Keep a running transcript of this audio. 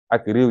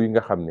ak réew yi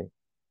nga xam ne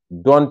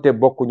donte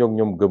bokkuñu ak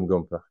ñoom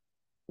gëm-gëm sax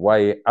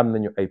waaye am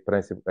nañu ay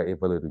principe ay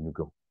valeurs yu ñu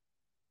gëm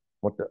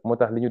moo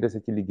tax li ñu dese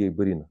ci liggéey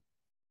bari na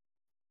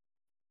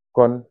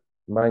kon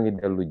maa ngi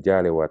dellu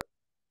jaalewaat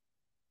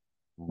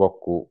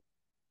mbokku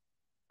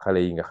xale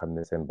yi nga xam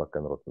ne seen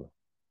bakkan rot na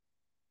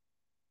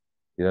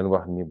di leen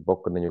wax ni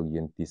bokk nañu ak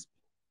yéen tiis bi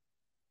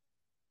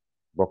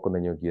bokk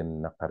nañu ak yéen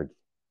naqar gi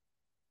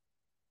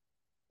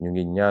ñu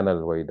ngi ñaanal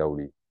way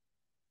dawli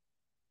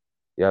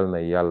yàlla na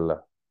yàlla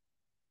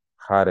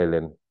xaare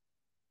leen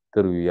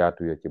kër yu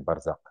yaatu ya ci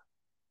barzak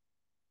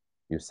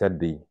yu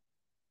sedd yi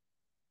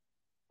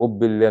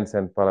ubbil leen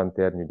seen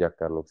palanteer ñu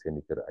jàkkaarloog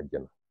seeni kër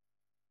àjjana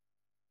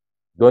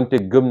donte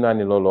gëm naa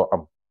ni looloo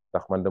am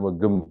ndax man dama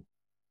gëm ni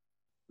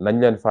nañ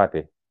leen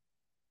faate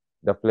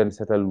daf leen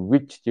setal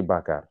wicc ci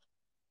bàkkaar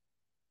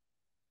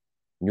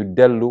ñu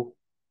dellu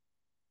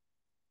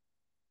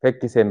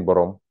fekki seen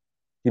boroom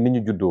ci ni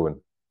ñu juddoo woon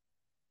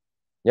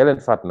ña leen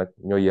faat nag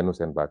ñoo yenu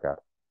seen bàkkaar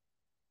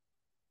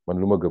man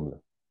lu ma gëm la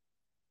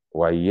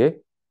waaye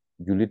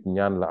jullit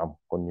ñaan la am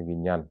kon ñu ngi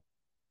ñaan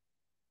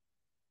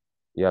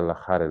yàlla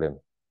xaare leen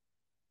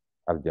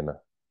aljana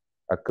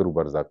ak këru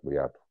barzak bu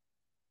yaatu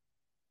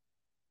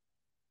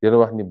dina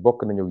wax ni bokk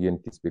nañu ak yéen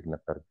tiis bi ak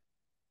naqar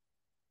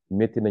bi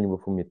métti nañu ba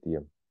fu métti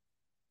yem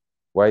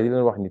waaye di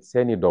leen wax ni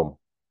seeni doom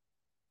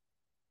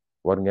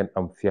war ngeen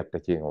am fierté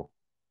ci ñoom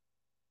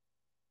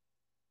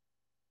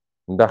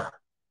ndax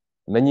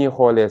nañuy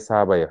xoolee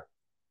saaba ya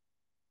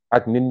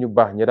ak nit ñu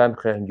baax ñi daan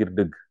xeex ngir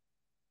dëgg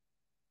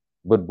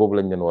bët boobu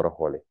lañ leen war a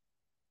xoole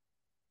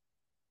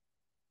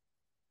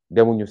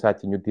demuñu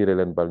sàcc ñu tiire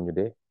leen bal ñu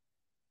dee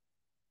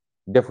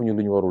defuñu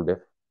lu ñu warul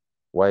def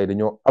waaye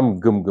dañoo am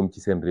gëm-gëm ci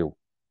seen réew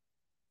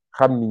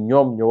xam ni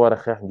ñoom ñoo war a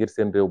xeex ngir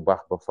seen réew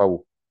baax ba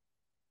faw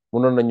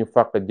mënoon nañu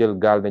fàq jël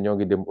gaal ne ñoo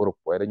ngi dem Europe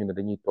waaye dañu ne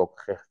dañuy toog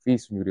xeex fii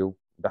suñu réew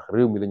ndax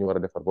réew mi lañu war a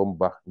defar ba mu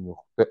baax ñu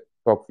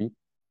toog fi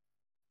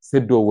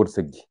séddoo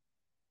wërsëg gi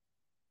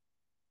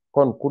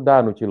kon ku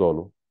daanu ci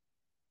loolu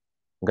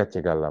ngàcce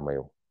gàllaama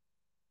yow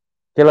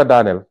ki la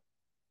daaneel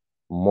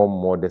moom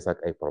moo des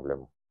ak ay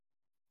problème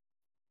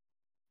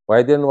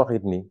waaye di leen wax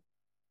it ni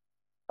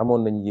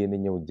amoon nañ yéene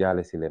ñëw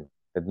jaale si leen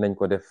te dinañ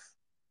ko def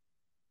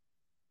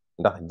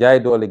ndax jaay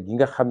doole gi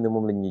nga xam ne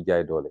moom lañ ñuy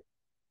jaay doole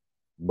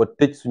ba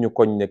tëj suñu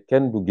koñ ne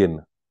kenn du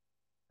génn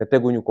te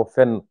teguñu ko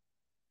fenn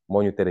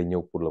moo ñu tere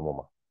ñëw pour le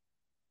moment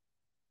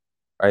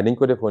waaye niñ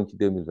ko defoon ci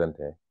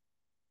 2021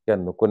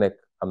 kenn ku nekk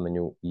am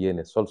nañu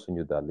yéene sol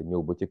suñu daal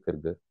ñëw ba ci kër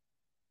ga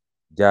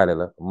jaale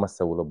la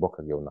massawu la bokk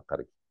ak yow naqar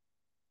gi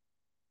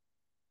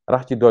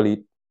rax ci dool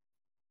it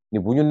ni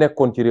bu ñu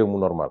nekkoon ci réew mu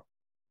normal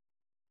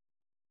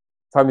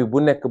famille bu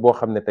nekk boo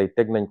xam ne tey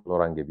teg nañ ko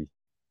lorange bi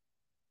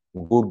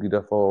nguur gi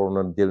dafa waroon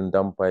a jël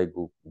ndàmpaay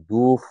gu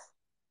duuf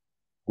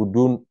gu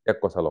duun teg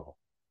ko sa loxo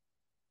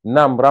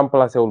naam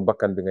remplacé wul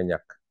bakkan bi nga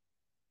ñàkk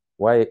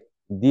waaye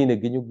diine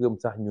gi ñu gëm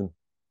sax ñun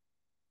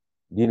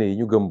diine yi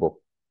ñu gëm bopp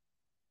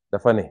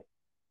dafa ne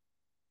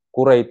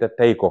ku rey te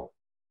tey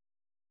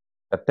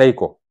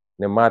ko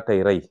ne maa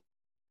tey rey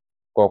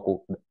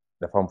kooku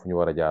dafa am fu ñu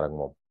war a jaar ak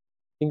moom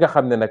ki nga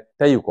xam ne nag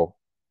teyu ko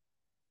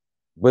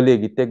ba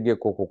léegi teggee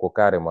kooku ko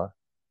carrément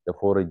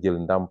dafa war a jël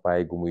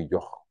ndàmpaay gu muy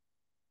jox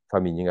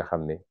famille ñi nga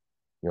xam ne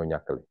ñoo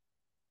ñàkkale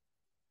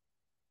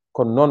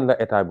kon noonu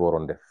la état bi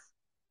waroon def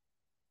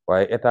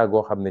waaye état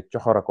goo xam ne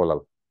coxora ko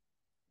lal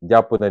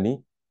jàpp na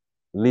ni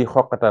liy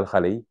xoqatal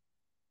xale yi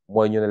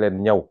mooy ñu ne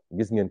leen ñaw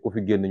gis ngeen ku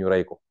fi génn ñu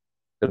rey ko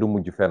te du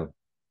mujj fenn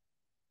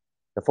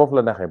te foofu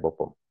la naxee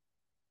boppam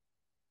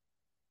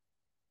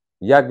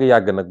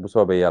yàgg-yàgg nag bu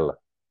soobee yàlla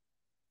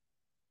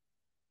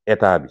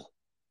état bi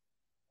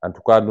en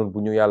tout cas nun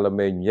bu ñu yàlla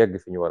may ñu yegg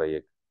fi ñu war a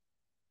yegg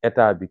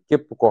état bi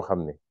képp koo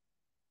xam ne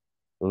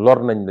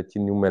lor nañ la ci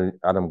ñu mel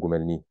anam gu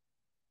mel nii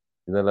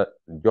dina la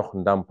jox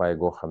ndàmpaay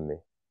goo xam ne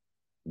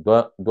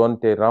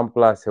doonte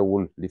remplacé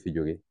wul li fi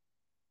jóge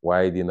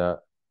waaye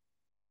dina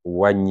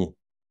wàññi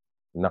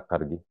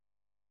naqar gi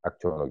ak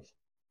coono gi.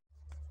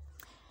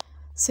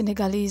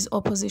 Senegalese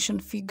opposition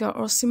figure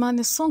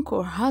Ousmane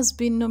Sonko has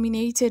been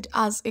nominated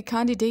as a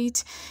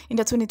candidate in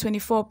the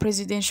 2024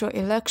 presidential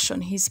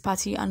election, his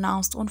party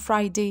announced on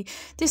Friday,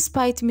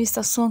 despite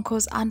Mr.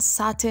 Sonko's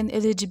uncertain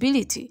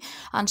eligibility,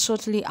 and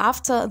shortly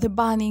after the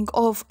banning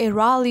of a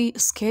rally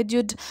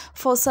scheduled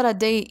for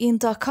Saturday in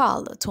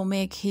Dakar to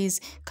make his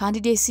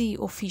candidacy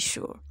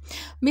official.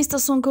 Mr.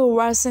 Sonko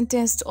was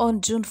sentenced on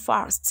June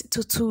 1st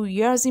to 2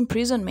 years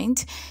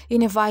imprisonment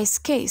in a vice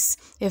case,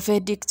 a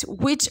verdict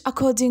which,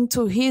 according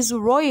to his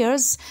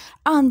lawyers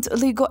and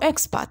legal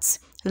experts,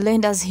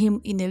 renders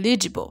him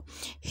ineligible.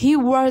 He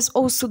was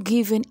also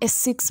given a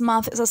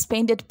 6-month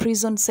suspended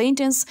prison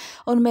sentence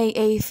on May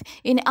 8th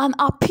in an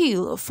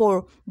appeal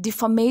for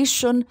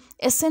defamation,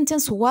 a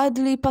sentence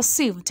widely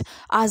perceived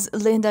as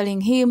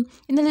rendering him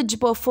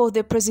ineligible for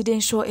the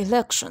presidential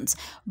elections,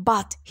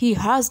 but he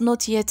has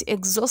not yet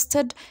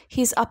exhausted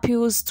his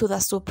appeals to the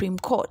Supreme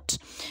Court.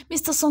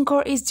 Mr.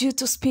 Sonko is due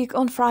to speak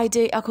on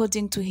Friday.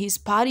 According to his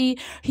party,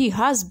 he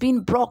has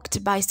been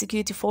blocked by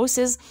security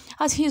forces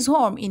at his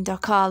home in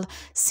Dakar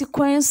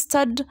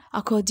sequestered,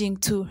 according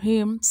to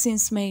him,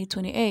 since May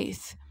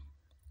 28th.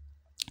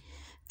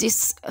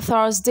 This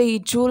Thursday,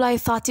 July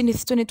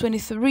 13th,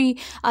 2023,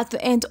 at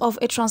the end of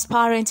a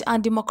transparent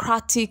and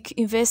democratic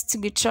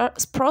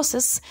investigative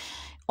process,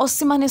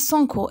 Ousmane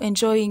Sonko,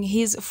 enjoying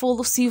his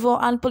full civil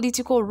and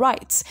political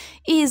rights,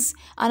 is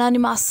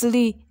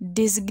unanimously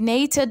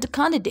designated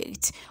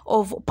candidate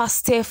of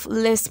Pastef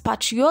Les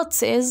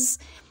Patriotes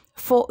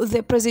for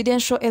the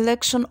presidential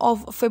election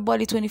of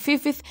February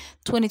 25th,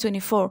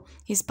 2024,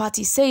 his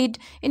party said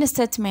in a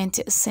statement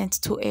sent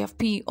to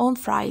AFP on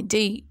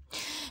Friday.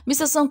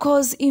 Mr.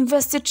 Sonko's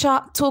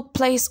investiture took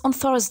place on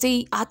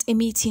Thursday at a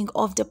meeting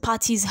of the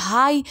party's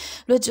high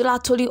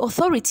regulatory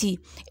authority,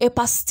 a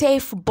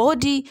Pastef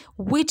body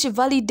which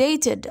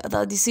validated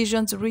the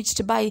decisions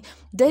reached by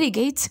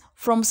delegates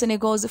from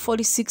Senegal's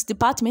 46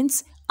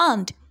 departments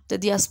and the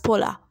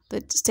diaspora,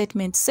 the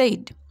statement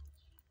said.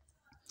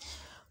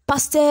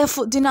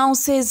 Pastef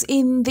denounces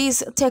in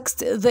this text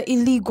the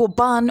illegal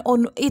ban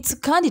on its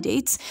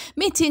candidates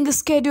meeting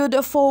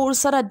scheduled for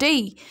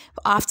Saturday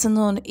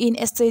afternoon in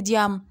a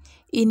stadium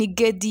in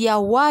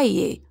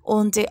Gediawaye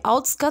on the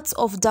outskirts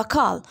of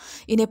Dakar.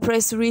 In a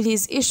press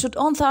release issued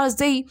on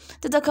Thursday,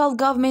 the Dakar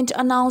government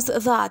announced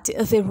that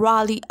the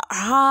rally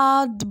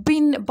had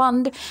been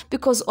banned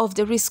because of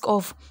the risk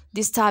of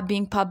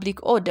disturbing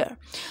public order.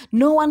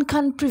 No one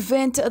can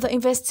prevent the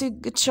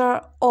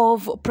investiture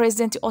of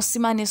President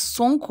Ousmane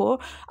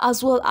Sonko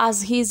as well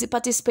as his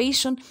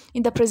participation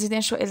in the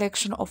presidential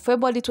election of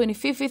February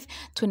 25th,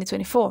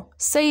 2024,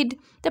 said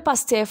the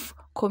Pastef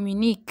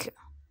communique.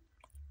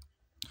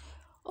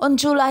 On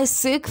July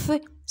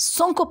 6th,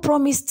 Sonko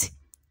promised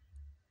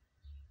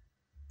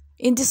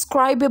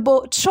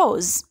indescribable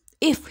chores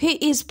if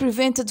he is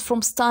prevented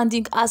from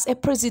standing as a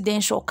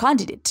presidential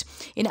candidate.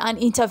 In an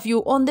interview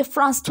on the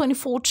France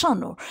 24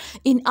 channel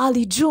in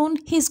early June,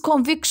 his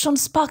conviction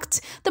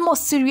sparked the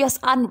most serious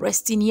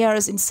unrest in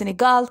years in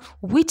Senegal,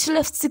 which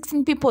left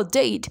 16 people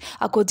dead,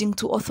 according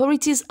to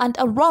authorities, and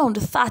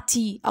around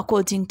 30,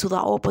 according to the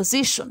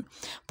opposition.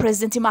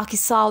 President Macky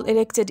Sall,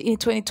 elected in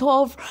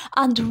 2012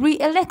 and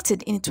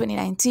re-elected in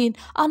 2019,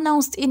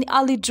 announced in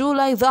early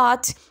July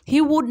that he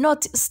would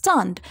not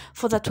stand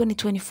for the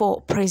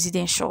 2024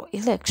 presidential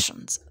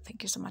elections.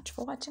 Thank you so much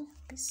for watching.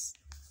 Peace.